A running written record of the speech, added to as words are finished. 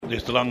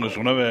it's the longest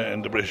runaway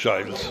in the British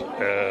Isles,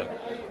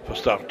 for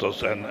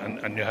starters,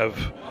 and you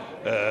have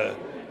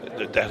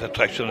that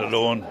attraction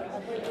alone,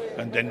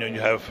 and then you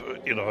have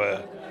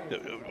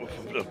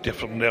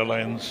different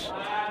airlines.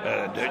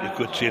 You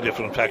could see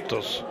different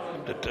factors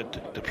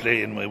to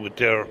play in with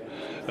their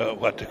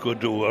what they could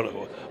do,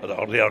 or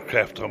the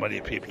aircraft, how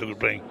many people they could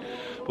bring.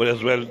 But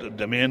as well,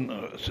 the main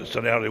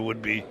scenario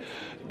would be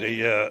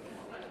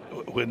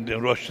when the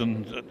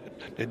Russians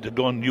they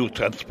don't use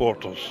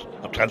transponders,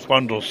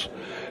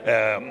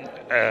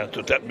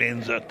 so that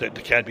means that they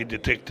can't be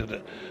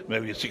detected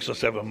maybe 6 or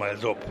 7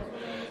 miles up.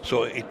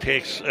 So it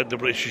takes the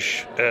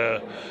British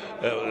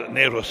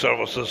NATO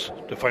services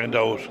to find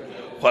out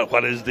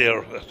what is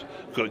there.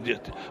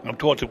 I'm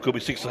told it could be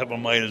 6 or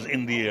 7 miles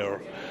in the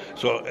air.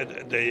 So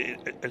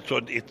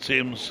it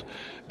seems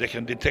they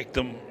can detect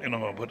them,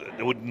 but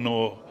they wouldn't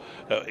know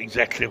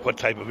exactly what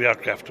type of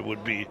aircraft it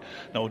would be.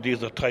 Now,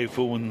 these are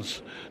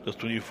typhoons. There's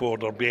 24.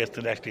 They're based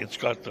actually in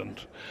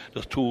Scotland.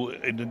 There's 2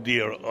 in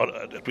the air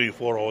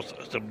 24 hours,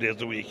 7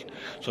 days a week.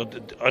 So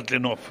oddly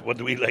enough,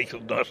 whether we like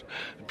it or not,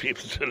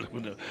 people still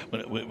when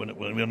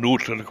we're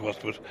neutral, of course,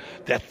 but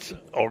that's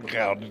our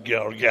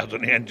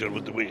guardian angel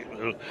with the way.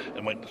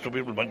 Some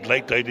people might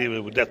like the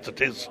idea, but that's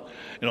it is.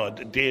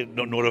 They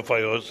don't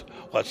notify us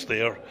what's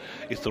there.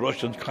 It's the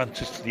Russians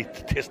consistently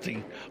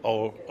testing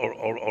our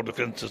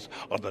defences,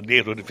 or the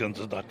NATO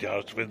defences, not the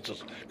Irish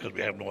defences, because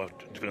we have no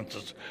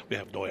defences, we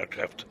have no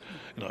aircraft.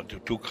 They're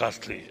too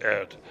costly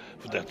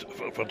for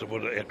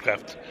the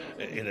aircraft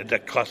in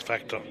that cost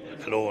factor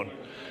alone.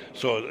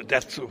 So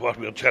that's what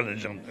we're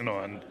challenging,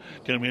 and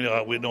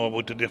we know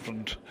about the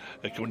different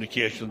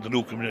communications, the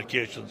new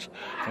communications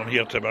from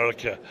here to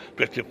America,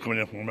 directly coming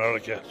in from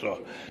America.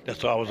 So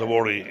that's always a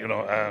worry,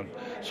 and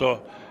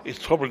so it's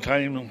troubled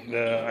time.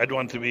 I don't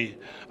want to be.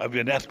 I've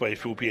been asked by a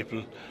few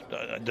people.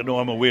 They know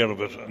I'm aware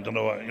of it, and they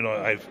know.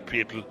 I have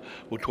people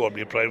who told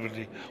me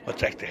privately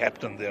what's actually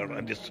happening there,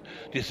 and this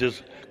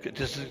is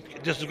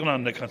going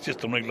on a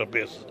consistent, regular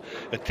basis,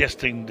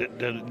 testing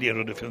the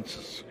NATO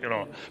defences,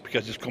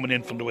 because it's coming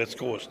in from the west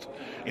coast,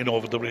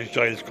 over the British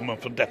Isles, coming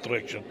from that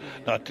direction,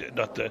 not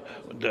the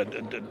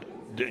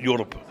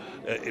Europe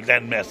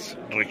landmass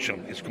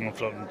direction. Is coming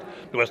from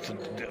the western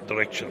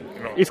direction.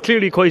 It's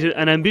clearly quite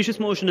an ambitious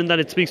motion in that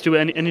it speaks to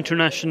an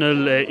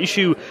international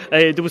issue.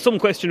 There was some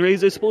question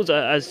raised, I suppose,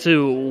 as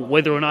to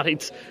whether or not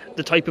it's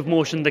the type of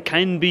motion that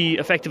can be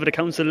effective at a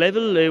council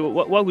level.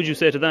 What would you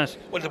say to that?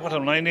 Well, the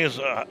bottom line is,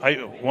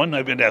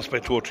 I've been asked by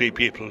 2 or 3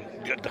 people.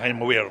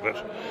 I'm aware of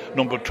it.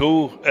 Number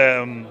 2,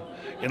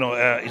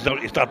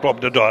 it's not brought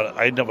up the Dáil.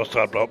 I never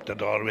start brought up the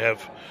Dáil. We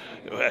have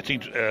 3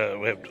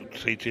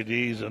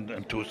 TDs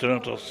and 2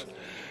 senators,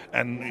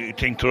 and you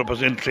think to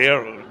represent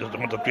Clare, there's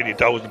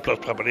 150,000 plus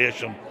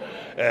population,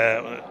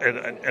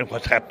 and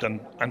what's happened,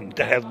 and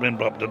that has been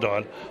brought up the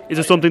Dáil. Is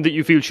it something that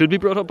you feel should be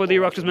brought up by the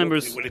Oireachtas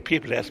members? Well, if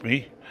people ask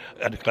me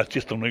on a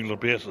consistent, regular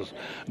basis,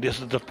 this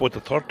is about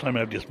the 3rd time I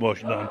have this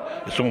motion on.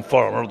 It's some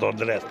former than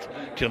the last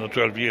 10 or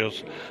 12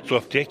 years. So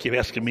if they keep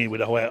asking me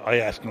without I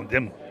asking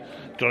them,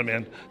 do you know what I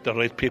mean? The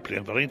right people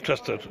are very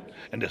interested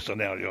in this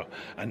scenario,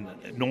 and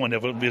no one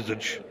ever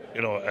envisaged,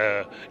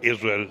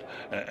 Israel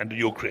and the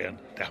Ukraine.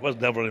 That was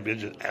never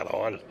envisaged at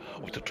all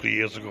up to 3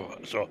 years ago.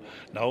 So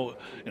now,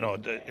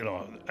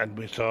 and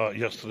we saw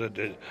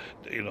yesterday,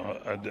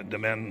 the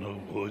man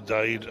who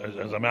died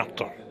as a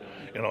martyr,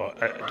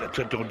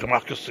 to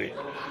democracy,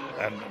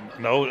 and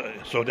now,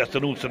 so that's a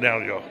new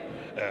scenario.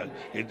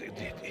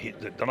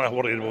 They're not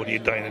worried about he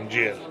dying in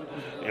jail,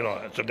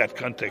 so that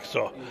context.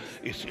 So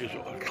it's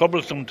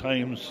troublesome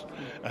times,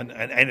 and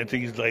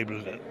anything is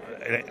liable,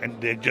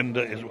 and the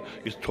agenda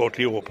is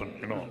totally open,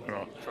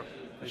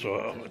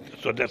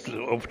 So that's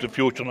of the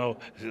future now.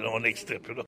 Is our next step,